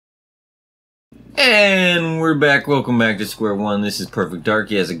And we're back. Welcome back to Square One. This is Perfect Dark.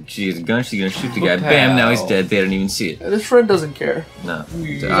 She has a gun. She's gonna shoot the guy. Bam! Now he's dead. They didn't even see it. This friend doesn't care. No.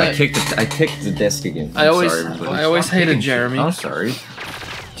 I kicked the desk again. I always hated Jeremy. I'm sorry.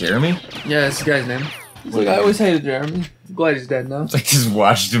 Jeremy? Yeah, that's the guy's name. He's like, I always hated Jeremy. I'm glad he's dead now. I just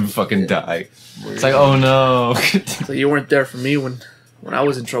watched him fucking die. It's like, oh no. So you weren't there for me when I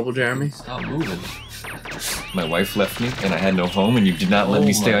was in trouble, Jeremy. Stop moving. My wife left me, and I had no home, and you did not let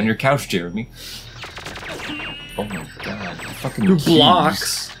me stay on your couch, Jeremy. Oh my god. The fucking cubes.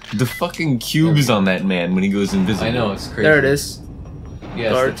 Blocks. The fucking cubes on that man when he goes invisible. I know, it's crazy. There it is.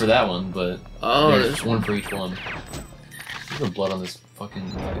 Yeah, for that one, but there's one for each one. There's no blood on this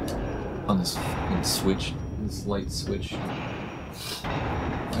fucking light. On this fucking switch. This light switch.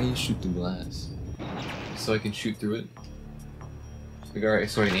 Why do you shoot the glass? So I can shoot through it. Like, alright,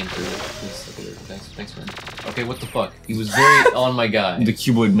 so I can aim through it. Please, okay, thanks, man. Okay, what the fuck? He was very on my guy. The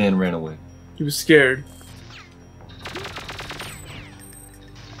cuboid man ran away. He was scared.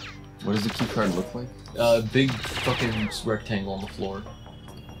 What does the key card look like? Big fucking rectangle on the floor.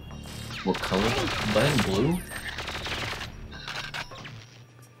 What color? That in blue?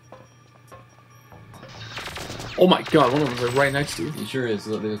 Oh my god, one of them's like right next to you. It sure is.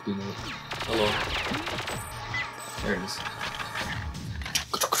 They look good. Hello. There it is.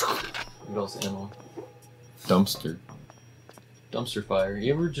 What else? Ammo. Dumpster. Dumpster fire.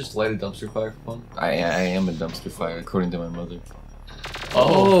 You ever just light a dumpster fire for fun? I am a dumpster fire, according to my mother.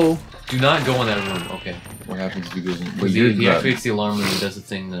 Oh. Do not go in that room. Okay. What happens if he goes in? Well, he activates the alarm and he does the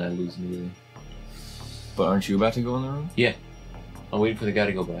thing that I lose immediately. But aren't you about to go in the room? Yeah. I'm waiting for the guy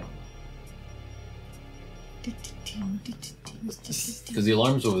to go back. Because the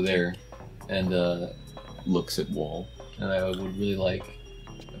alarm's over there, and looks at wall. And I would really like.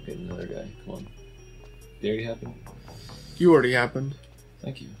 Okay, another guy. Come on. Did it already happen? You already happened.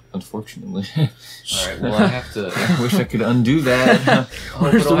 Thank you. Unfortunately. Alright, well I have to. I wish I could undo that.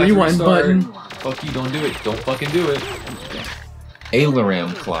 Where's the rewind button? Fuck you! Don't do it! Don't fucking do it!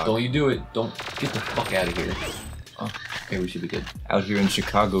 Alaram clock. Don't you do it! Don't get the fuck out of here. Oh, okay, we should be good. Out here in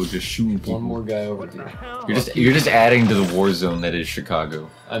Chicago, just shooting people. One more guy over there. You're just adding to the war zone that is Chicago.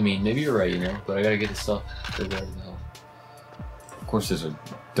 I mean, maybe you're right, you know, but I gotta get the stuff. Go wherever the hell. Of course, there's a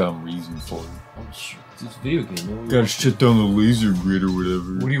dumb reason for it. Oh shit! It's a video game. Gotta shut down the laser grid or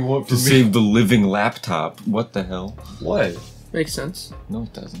whatever. What do you want to save the living laptop? What the hell? What? Makes sense. No,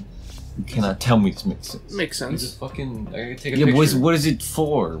 it doesn't. You cannot tell me this makes sense. Makes sense. Just fucking. I gotta take a picture. What is it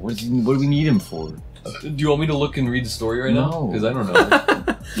for? What do we need him for? Do you want me to look and read the story right now? Because I don't know.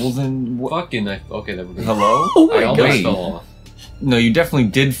 Well then, fucking. Okay, never mind. Hello? Oh my I almost god. fell off. No, you definitely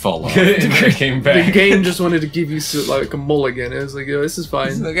did fall off. And I came back. The game just wanted to give you like a mulligan. It was like, yo, this is fine.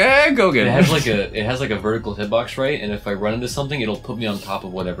 It's like, go get it. It has like a vertical hitbox, right? And if I run into something, it'll put me on top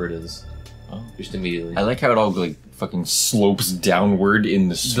of whatever it is. Oh. Just immediately. I like how it all like fucking slopes downward in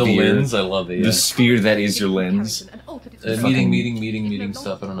the sphere. The lens, I love it. Yeah. The sphere that is your lens. Meeting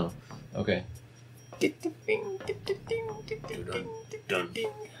stuff. I don't know. Okay.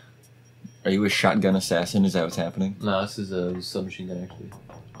 Are you a shotgun assassin? Is that what's happening? No, this is a submachine gun actually.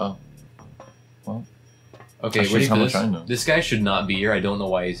 Oh. Well. Okay, ready for this? This guy should not be here. I don't know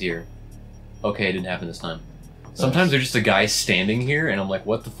why he's here. Okay, it didn't happen this time. Sometimes there's just a guy standing here, and I'm like,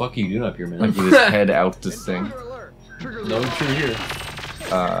 what the fuck are you doing up here, man? Like with his head out the thing. No intruder here.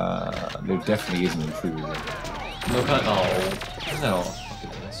 There definitely is an intruder there. No kind. Oh, isn't that all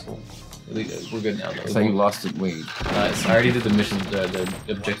fucking asshole? We're good now, though. That's how you lost it. Wait. I already did the mission, the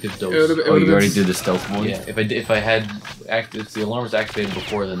objective dose. Oh, you already did the stealth voice? Yeah, if the alarm was activated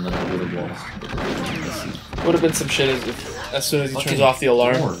before, then I would have lost. Would have been some shit as soon as he turns off the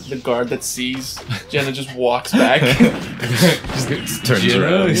alarm, the guard that sees Jenna just walks back. just turns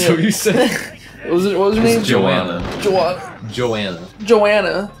around. Is what you said? What was her name? Joanna. Joanna.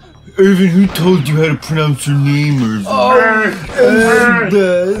 Irvin, who told you how to pronounce her name, Irvin?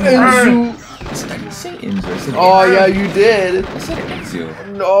 Enzo. I didn't say Enzo. Oh, yeah, you did. I said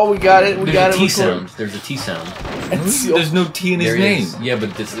Enzo. No, we got it. There's a T sound. There's a T sound. There's no T in his name. Yeah,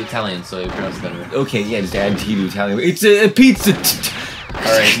 but it's Italian, so it pronounced better. Okay, yeah, just add T to Italian. It's a pizza.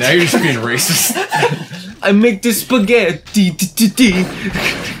 Alright, now you're just being racist. I make the spaghetti.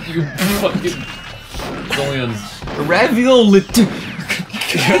 You fucking. It's only on. Ravioli.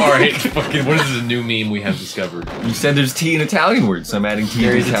 Alright, fucking, what is this new meme we have discovered? You said there's T in Italian words, so I'm adding T in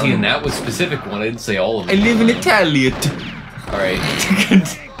Italian. There is a T in that was specific one, I didn't say all of them. I live in Italia. Alright.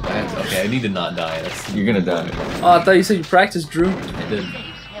 Okay, I need to not die. You're gonna die. Oh, I thought you said you practiced, Drew. I did.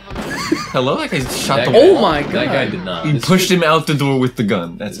 Hello? That guy shot the wall. Oh my god. That guy did not. He pushed him out the door with the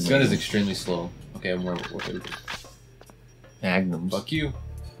gun. That's this gun is extremely slow. Okay, I'm more. Magnums. Fuck you.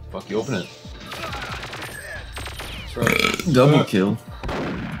 Fuck you, open it. Double kill.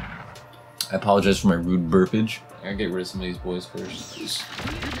 I apologize for my rude burpage. I gotta get rid of some of these boys first.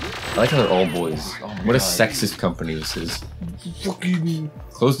 I like how they're all boys. Oh What a God. sexist company this is.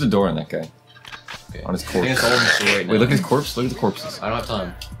 Close the door on that guy. Okay. On his I think corpse. it's all in the store right now. Wait, look at his corpse. Look at the corpses. I don't have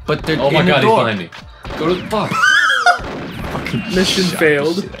time. But they're Oh my in the God, he's door. behind me. Go to the fuck. Mission Shot the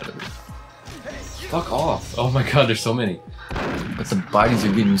failed. shit out of it. Fuck off. Oh my God, there's so many. But the bodies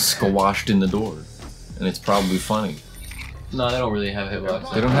are getting squashed in the door. And it's probably funny. No, they don't really have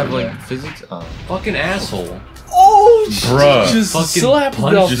hitbox. They don't have like physics? Oh. Fucking asshole. Oh, Bruh. just Fucking slapped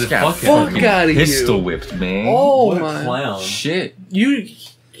punch the this got fuck fuck out of pistol you. whipped, man. Oh What a my! clown. Shit. He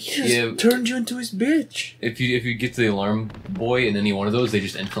just Yeah. turned you into his bitch. If you get to the alarm boy in any one of those, they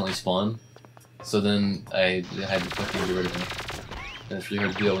just instantly spawn. So then I had to fucking get rid of them. And it's really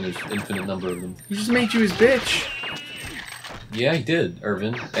hard to do that when there's an infinite number of them. He just made you his bitch. Yeah, he did,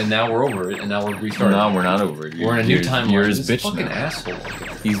 Irvin. And now we're over it, and now we're restarting. No, we're not over it. We're in a new timeline. You're his This bitch fucking now. asshole.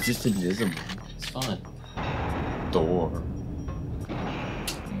 He's just invisible. It's fine. Door.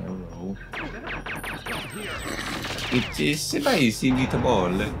 Arrow. It's spicy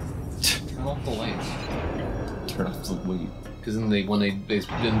meatball. Turn off the lights. Turn off the weight. Because then they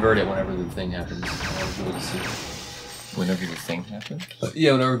invert it whenever the thing happens. I'll be able to see. Whenever the thing happens.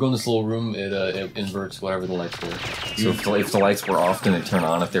 Yeah, whenever we go in this little room, it inverts whatever the lights were. So if the lights were off, then they turn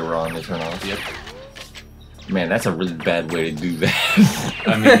on. If they were on, they turn off. Yep. Man, that's a really bad way to do that.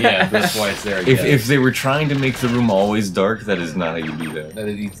 I mean, yeah, that's why it's there. I guess. If they were trying to make the room always dark, that is not how you do that. That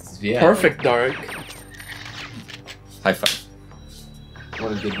is, yeah. Perfect dark. High five.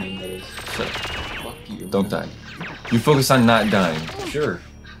 What a good name that is. So, fuck you. Don't die. You focus on not dying. Sure.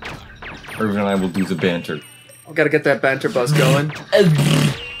 Irvin and I will do the banter. I gotta get that banter buzz going.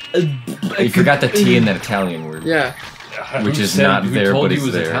 You forgot the T in that Italian word. Yeah, Which Who is said- not who there, told but you it's it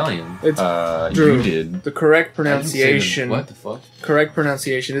was there. Italian? it's You Drew. did. The correct I didn't say the- pronunciation. What the fuck? Correct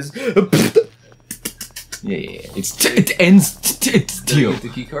pronunciation is. Yeah. It ends. It's Did I Tio. get the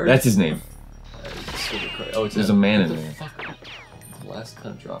key card? That's his name. Oh, it's There's a man what in the there. Fuck? The last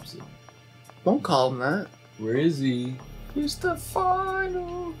cunt drops it. Don't call him that. Where is he? It's the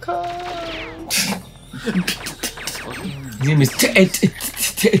final card. His name is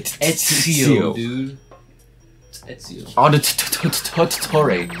Ezio, dude. It's Ezio. Oh, the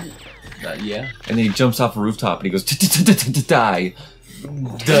Torre. Yeah. And then he jumps off a rooftop and he goes die.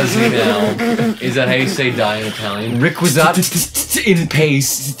 Does he now? Is that how you say die in Italian? Rick was up in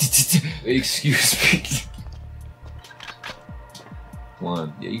pace. Excuse me.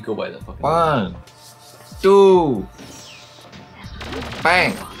 One. Yeah, you go by that fucking. 1, 2.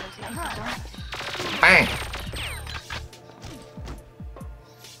 Bang. Bang.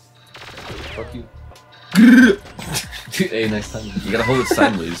 Fuck you. Hey, next time. You gotta hold it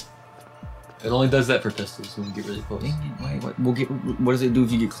sideways. It only does that for pistols when you get really close. What does it do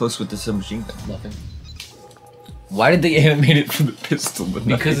if you get close with the submachine gun? Nothing. Why did they animate it for the pistol? But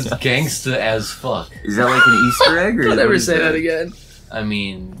Because it's nothing else? gangsta as fuck. Is that like an Easter egg? Or Don't what ever is say that again. I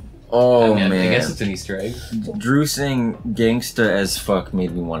mean, Oh I man. guess it's an Easter egg. Drew saying gangsta as fuck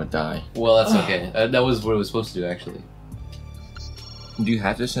made me want to die. Well, that's okay. That was what it was supposed to do, actually. Do you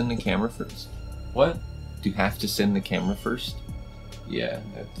have to send the camera first? What? Do you have to send the camera first? Yeah,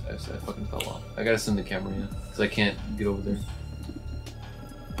 I fucking fell off. I gotta send the camera in, because I can't get over there.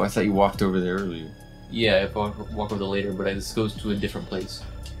 But I thought you walked over there earlier. Yeah, if I walk over there later, but this goes to a different place.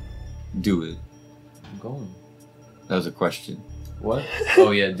 Do it. I'm going. That was a question. What?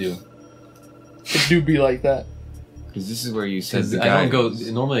 Oh yeah, do. It do be like that. Because this is where you said Because the I guy. don't go. was.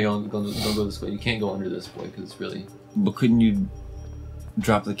 Normally, I don't go this way. You can't go under this way because it's really. But couldn't you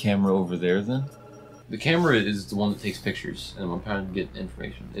drop the camera over there then? The camera is the one that takes pictures, and I'm trying to get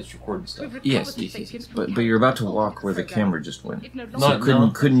information. It's recording stuff. Yes. But you're about to walk where the camera just went. So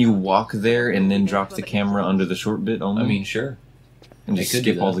No. couldn't you walk there and then drop the camera under the short bit only? I mean, sure. and I just could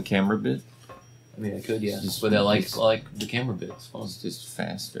do skip all that. the camera bit? I mean, I could, yeah. Just- But I like the camera bit. It's fun. It's just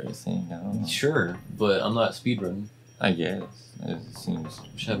faster, I think. I don't know. Sure, but I'm not speedrunning. I guess. It seems.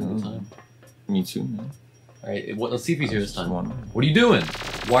 I'm just having a good time. Me too, man. Alright, let's see if he's here this Just time. wondering. What are you doing?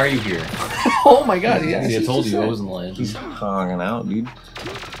 Why are you here? Oh my god, yeah. See, I told you I wasn't lying. He's hanging out, dude.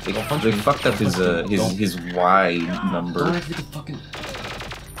 They, Don't punch they me. fucked up his Y number. Don't hit the fucking.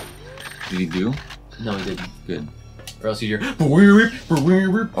 Did he do? No, he didn't. Good. Or else you hear. Oh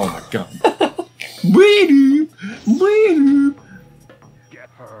my god. Weedoop! Weedoop!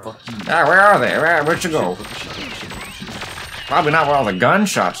 Fuck you. Ah, where are they? Where'd you go? Probably not where all the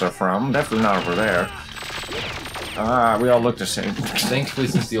gunshots are from. Definitely not over there. Ah, we all look the same. Thankfully,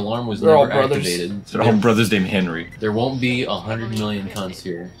 since the alarm was They're all never brothers. activated, They're all brothers named Henry. there won't be 100 million cunts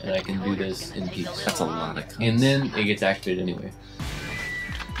here, and I can do this in peace. That's a lot of cunts. And then it gets activated anyway.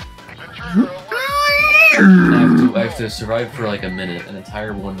 I have to survive for like a minute, an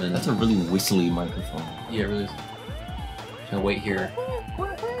entire 1 minute. That's a really whistly microphone. Yeah, it really is. I'm gonna wait here.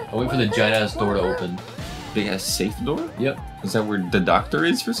 I'll wait for the giant ass door to open. Big ass safe door? Yep. Is that where the doctor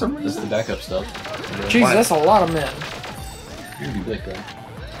is for some That's reason? the backup stuff. Jeez, that's a lot of men. You're gonna be big, though.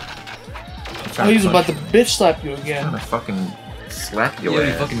 Oh, he's about to bitch slap you I'm again. gonna fucking slap your Yeah,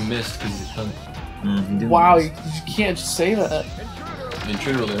 you ass. fucking missed because he's a cunt. Mm-hmm. Wow, you can't just say that.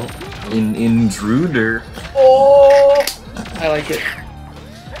 Intruder, they don't. Intruder. Oh, I like it.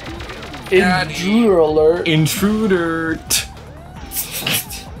 Intruder alert. Intruder.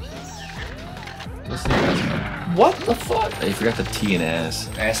 Listen to your ass cunt. What the fuck? I forgot the T and S.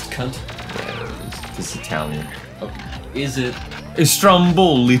 Ass cunt. Yeah, it's Italian. Oh, is it?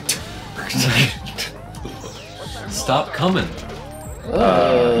 Estrambolit. Stop coming.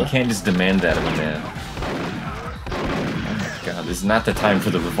 You can't just demand that of a man. Oh my god, this is not the time for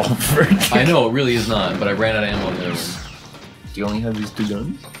the revolver. I know, it really is not, but I ran out of ammo on the other one. Do you only have these two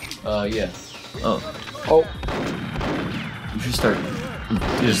guns? Yeah. Oh, You should start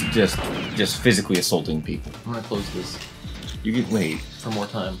just physically assaulting people. I'm gonna close this You get wait. for more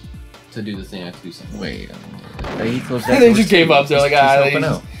time. To do the thing, I have to do something. Wait. He closed that they door just too. gave up. They're like, Just ah, open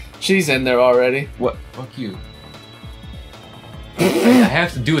out. she's in there already. What? Fuck you. I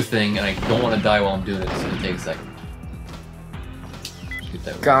have to do a thing, and I don't want to die while I'm doing it, so it's gonna take a second. Get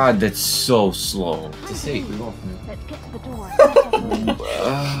that right. God, that's so slow. It's a safe, we won't. Let's get to the door.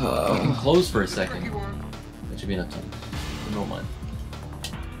 I can close for a second. That should be enough time. No mind.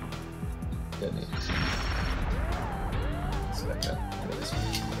 Detonate. Let's back up. Go this way.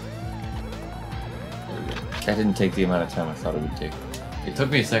 There we go. That didn't take the amount of time I thought it would take. It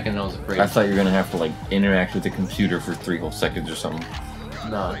took me a second, and I was afraid. I thought you were gonna have to like interact with the computer for 3 whole seconds or something.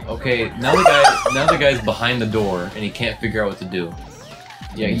 No. Okay, now the guy's behind the door, and he can't figure out what to do.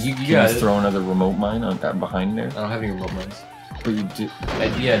 Yeah, you Can got you it. throw another remote mine on that behind there? I don't have any remote mines. But you did.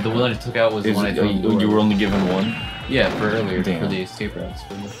 Yeah, the one I took out was the one I threw on the door. You were only given one. Yeah, for earlier, Damn. for the escape routes.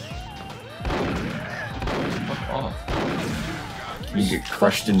 Fuck off. You get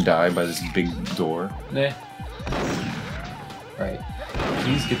crushed and die by this big door. Nah. Right.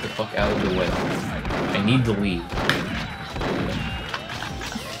 Please get the fuck out of the way. I need to leave.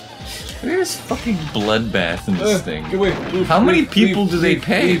 There's fucking bloodbath in this thing. Wait, How many people do they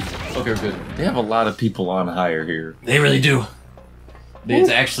pay? Okay, good. They have a lot of people on hire here. They really do.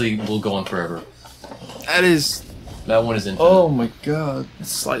 It actually will go on forever. That is That one is infinite. Oh my god. It's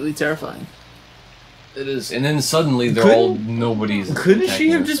slightly terrifying. It is. And then suddenly they're all nobody's. Couldn't she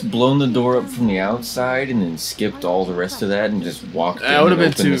attacking have us. just blown the door up from the outside and then skipped all the rest of that and just walked That in would have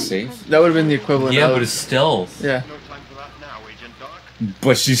and been opened the too. safe? That would have been the equivalent Yeah, of. but it's stealth. Yeah.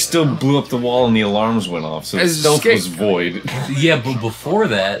 But she still blew up the wall and the alarms went off, so As stealth escape. was void. Yeah, but before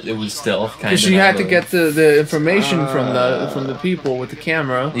that, it was stealth, kind of. Because she had to get the information from the people with the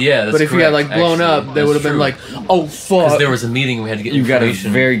camera. Yeah, that's But if you had like correct, blown actually. up, they That's would have been true. like, "Oh Because fuck!" there was a meeting, we had to get You got a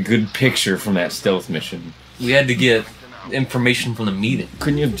information. very good picture from that stealth mission. We had to get information from the meeting.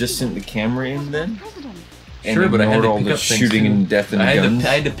 Couldn't you have just sent the camera in then? And Sure, but I had ignored to all pick the up things, shooting too. and death and I guns?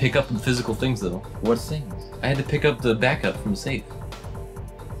 had to pick up the physical things though. What things? I had to pick up the backup from the safe.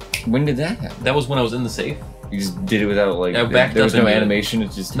 When did that happen? That was when I was in the safe. You just did it without like. I backed there was up no and did it. animation.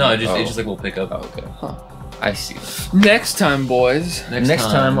 It's just. No, it oh. just like we'll pick up. Oh, okay. Huh. I see. Next time, boys. Next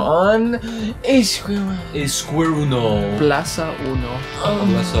time on Esquire. Esquire Uno. Plaza Uno.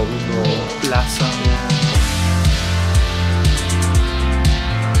 Plaza Uno. Plaza Uno.